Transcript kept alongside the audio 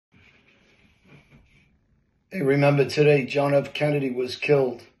Hey, remember today, John F. Kennedy was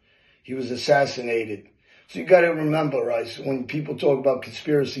killed. He was assassinated. So you got to remember, right, so when people talk about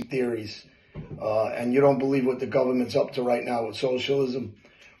conspiracy theories and you don't believe what the government's up to right now with socialism,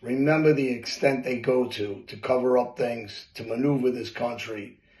 remember the extent they go to cover up things, to maneuver this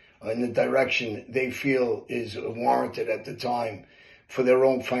country in the direction they feel is warranted at the time for their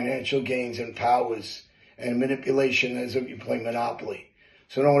own financial gains and powers and manipulation as if you play Monopoly.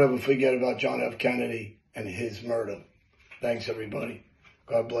 So don't ever forget about John F. Kennedy and his murder. Thanks, everybody.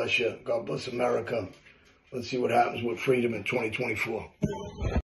 God bless you. God bless America. Let's see what happens with freedom in 2024.